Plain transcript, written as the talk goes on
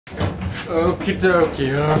Okie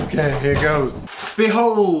dokie, okay, here goes.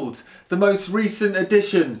 Behold, the most recent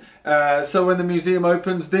edition. So when the museum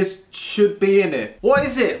opens, this should be in it. What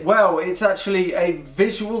is it? Well, it's actually a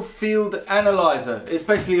visual field analyzer. It's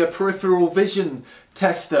basically a peripheral vision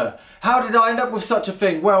tester. How did I end up with such a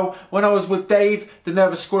thing? Well, when I was with Dave, the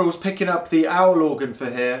nervous squirrels, picking up the owl organ for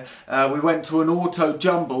here, we went to an auto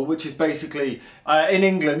jumble, which is basically, in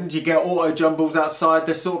England, you get auto jumbles outside.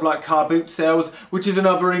 They're sort of like car boot sales, which is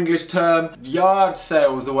another English term, yard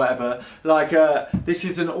sales or whatever. Like, this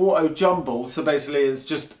is an auto jumble, so basically it's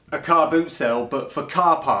just a car boot sale, but for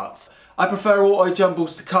car parts. I prefer auto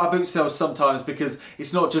jumbles to car boot sales sometimes because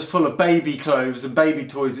it's not just full of baby clothes and baby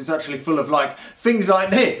toys, it's actually full of like things like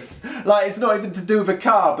this. Like, it's not even to do with a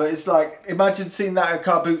car, but it's like, imagine seeing that at a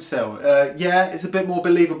car boot sale. Yeah, it's a bit more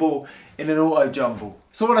believable in an auto jumble.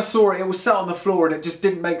 So when I saw it, it was sat on the floor and it just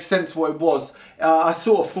didn't make sense what it was. I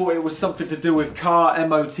sort of thought it was something to do with car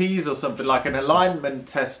MOTs or something, like an alignment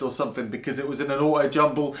test or something, because it was in an auto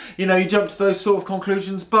jumble. You know, you jump to those sort of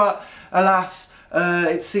conclusions, but alas,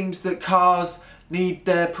 it seems that cars need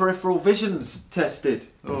their peripheral visions tested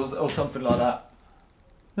or something like that.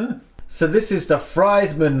 Huh. So this is the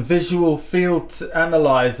Friedman Visual Field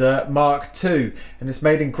Analyzer Mark II, and it's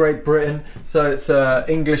made in Great Britain, so it's an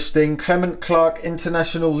English thing, Clement Clarke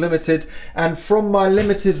International Limited, and from my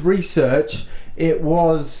limited research, it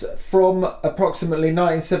was from approximately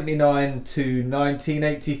 1979 to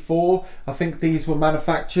 1984. I think these were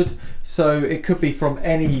manufactured, so it could be from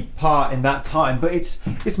any part in that time, but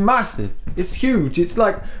it's massive, it's huge, it's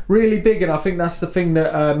like really big, and I think that's the thing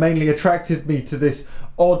that mainly attracted me to this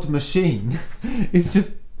odd machine. It's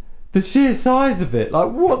just the sheer size of it.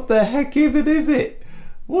 Like, what the heck even is it?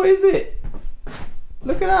 What is it?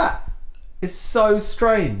 Look at that. It's so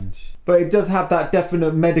strange, but it does have that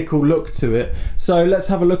definite medical look to it. So let's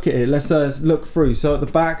have a look at it. Let's look through. So at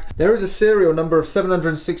the back there is a serial number of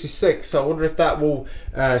 766, so I wonder if that will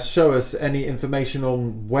show us any information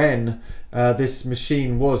on when this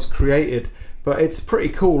machine was created. But it's pretty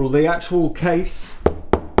cool. The actual case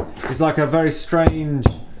is like a very strange,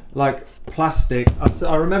 like, plastic.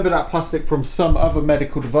 I remember that plastic from some other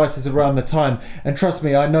medical devices around the time, and trust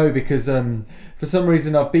me, I know, because for some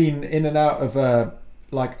reason I've been in and out of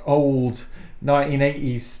like old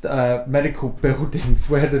 1980s medical buildings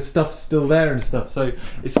where the stuff's still there and stuff, so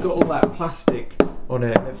it's got all that plastic on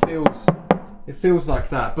it and it feels like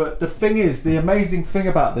that. But the thing is, the amazing thing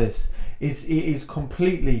about this is it is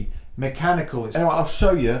completely mechanical. Anyway, I'll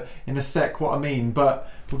show you in a sec what I mean, but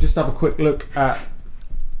we'll just have a quick look at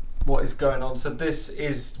what is going on. So this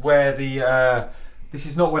is where the this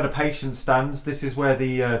is not where the patient stands, this is where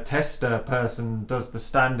the tester person does the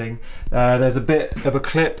standing. There's a bit of a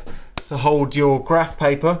clip to hold your graph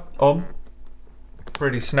paper on.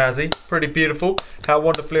 Pretty snazzy, pretty beautiful. How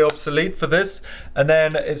wonderfully obsolete for this. And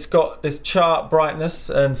then it's got this chart brightness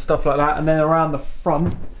and stuff like that, and then around the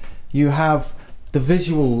front you have the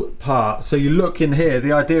visual part. So you look in here,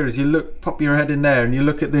 the idea is you look, pop your head in there and you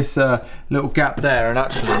look at this little gap there, and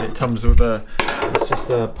actually it comes with a, let's just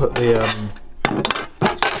put the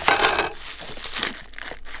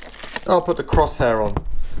I'll put the crosshair on.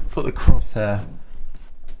 Put the crosshair.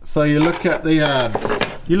 So you look at the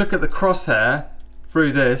crosshair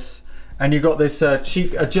through this, and you got this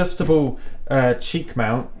cheek adjustable cheek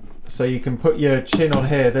mount, so you can put your chin on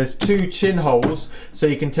here. There's two chin holes, so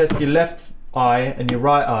you can test your left eye and your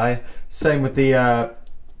right eye. Same with the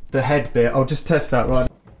head bit. I'll just test that right.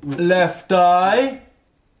 Left eye,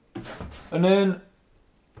 and then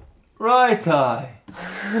right eye.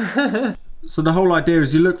 So the whole idea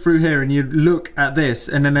is you look through here and you look at this,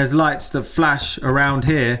 and then there's lights that flash around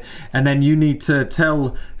here, and then you need to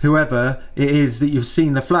tell whoever it is that you've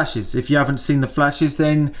seen the flashes. If you haven't seen the flashes,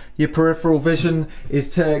 then your peripheral vision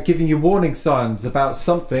is giving you warning signs about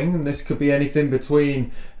something, and this could be anything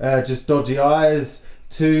between just dodgy eyes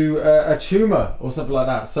to a tumour or something like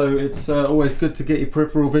that. So it's always good to get your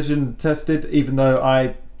peripheral vision tested, even though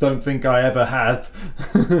I don't think I ever have.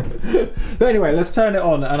 But anyway, let's turn it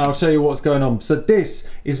on and I'll show you what's going on. So this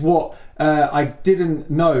is what I didn't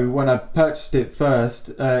know when I purchased it first.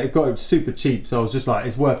 It got super cheap, so I was just like,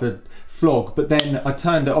 it's worth a flog. But then I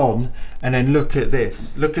turned it on, and then look at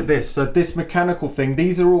this. Look at this. So this mechanical thing,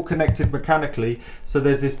 these are all connected mechanically. So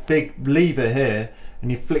there's this big lever here, and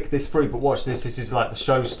you flick this through. But watch this. This is like the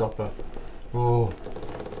showstopper. Oh,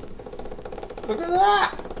 look at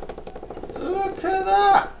that. Look at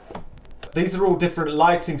that! These are all different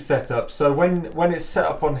lighting setups. So when it's set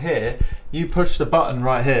up on here, you push the button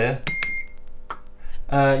right here.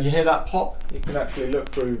 You hear that pop? You can actually look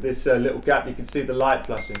through this little gap. You can see the light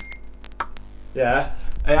flashing. Yeah,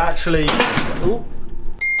 it actually. Ooh.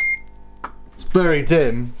 very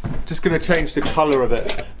dim. Just going to change the colour of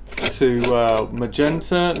it to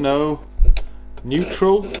magenta, no,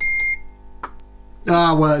 neutral.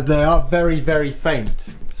 Ah, well, they are very, very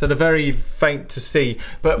faint. So they're very faint to see.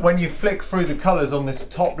 But when you flick through the colours on this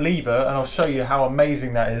top lever, and I'll show you how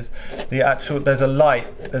amazing that is, there's a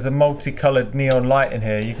light, there's a multicoloured neon light in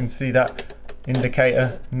here. You can see that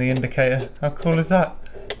indicator in the indicator. How cool is that?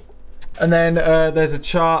 And then there's a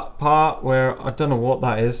chart part where, I don't know what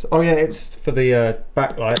that is. Oh yeah, it's for the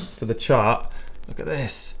backlights for the chart. Look at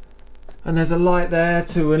this. And there's a light there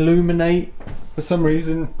to illuminate. For some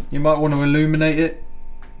reason, you might want to illuminate it.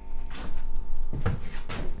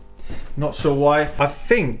 Not sure why. I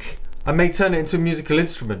think I may turn it into a musical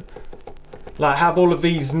instrument. Like have all of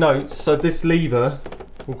these notes, so this lever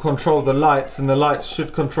will control the lights and the lights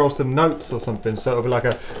should control some notes or something. So it'll be like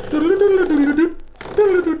a...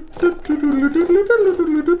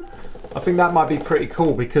 I think that might be pretty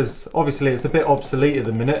cool because obviously it's a bit obsolete at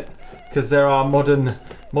the minute because there are modern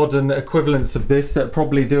equivalents of this that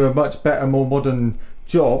probably do a much better, more modern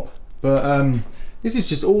job. But this is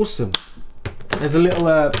just awesome. There's a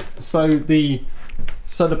little so the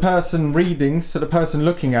person reading, so the person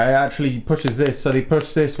looking at it actually pushes this, so they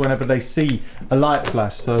push this whenever they see a light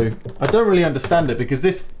flash. So I don't really understand it because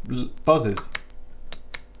this buzzes.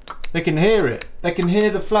 They can hear it. They can hear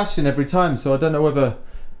the flashing every time, so I don't know whether...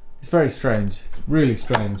 It's very strange. It's really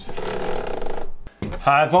strange.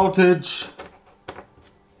 High voltage.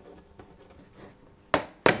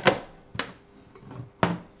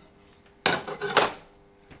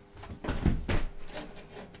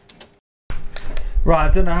 Right, I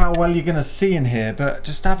don't know how well you're going to see in here, but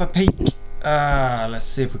just have a peek. Let's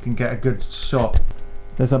see if we can get a good shot.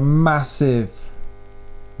 There's a massive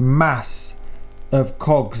mass of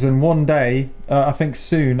cogs, and one day, I think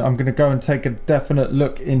soon, I'm going to go and take a definite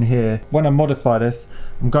look in here. When I modify this,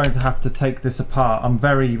 I'm going to have to take this apart. I'm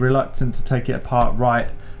very reluctant to take it apart right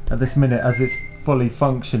at this minute as it's fully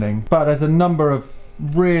functioning. But there's a number of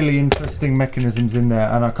really interesting mechanisms in there,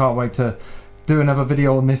 and I can't wait to do another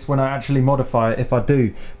video on this when I actually modify it, if I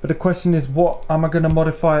do. But the question is, what am I going to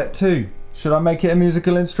modify it to? Should I make it a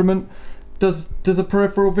musical instrument? Does a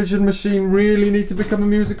peripheral vision machine really need to become a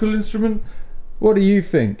musical instrument? What do you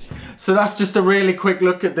think? So that's just a really quick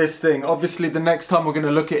look at this thing. Obviously the next time we're going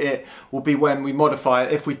to look at it will be when we modify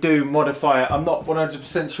it. If we do modify it, I'm not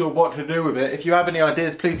 100% sure what to do with it. If you have any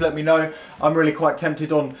ideas, please let me know. I'm really quite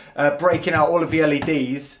tempted on breaking out all of the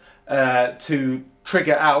LEDs to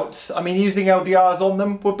trigger out. I mean, using LDRs on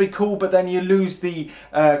them would be cool, but then you lose the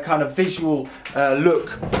kind of visual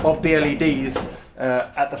look of the LEDs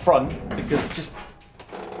at the front, because just...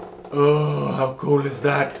 Oh, how cool is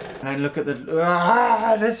that? And then look at the...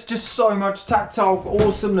 there's just so much tactile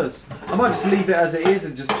awesomeness. I might just leave it as it is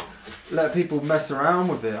and just let people mess around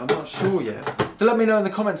with it. I'm not sure yet. So let me know in the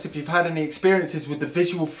comments if you've had any experiences with the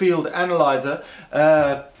Visual Field Analyser,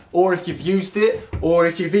 or if you've used it, or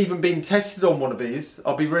if you've even been tested on one of these.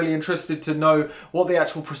 I'll be really interested to know what the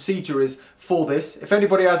actual procedure is for this. If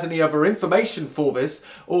anybody has any other information for this,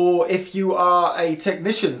 or if you are a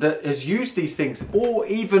technician that has used these things, or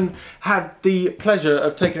even had the pleasure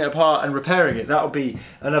of taking it apart and repairing it, that would be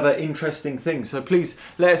another interesting thing. So please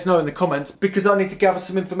let us know in the comments, because I need to gather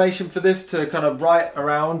some information for this to kind of write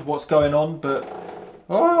around what's going on, but...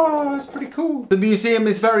 oh, that's pretty cool. The museum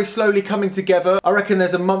is very slowly coming together. I reckon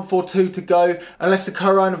there's a month or two to go. Unless the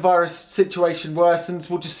coronavirus situation worsens,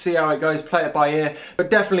 we'll just see how it goes, play it by ear. But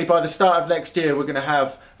definitely by the start of next year, we're going to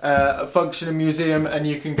have a functioning museum, and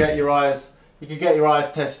you can get your eyes... you can get your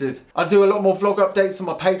eyes tested. I do a lot more vlog updates on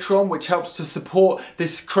my Patreon, which helps to support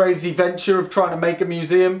this crazy venture of trying to make a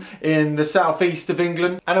museum in the southeast of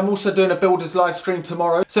England. And I'm also doing a builder's live stream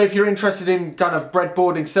tomorrow. So if you're interested in kind of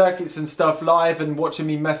breadboarding circuits and stuff live and watching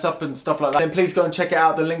me mess up and stuff like that, then please go and check it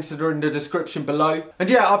out. The links are in the description below.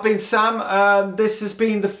 And yeah, I've been Sam. This has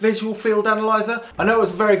been the Visual Field Analyser. I know it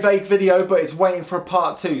was a very vague video, but it's waiting for a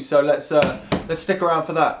part 2. So let's stick around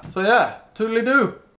for that. So yeah, toodly-doo.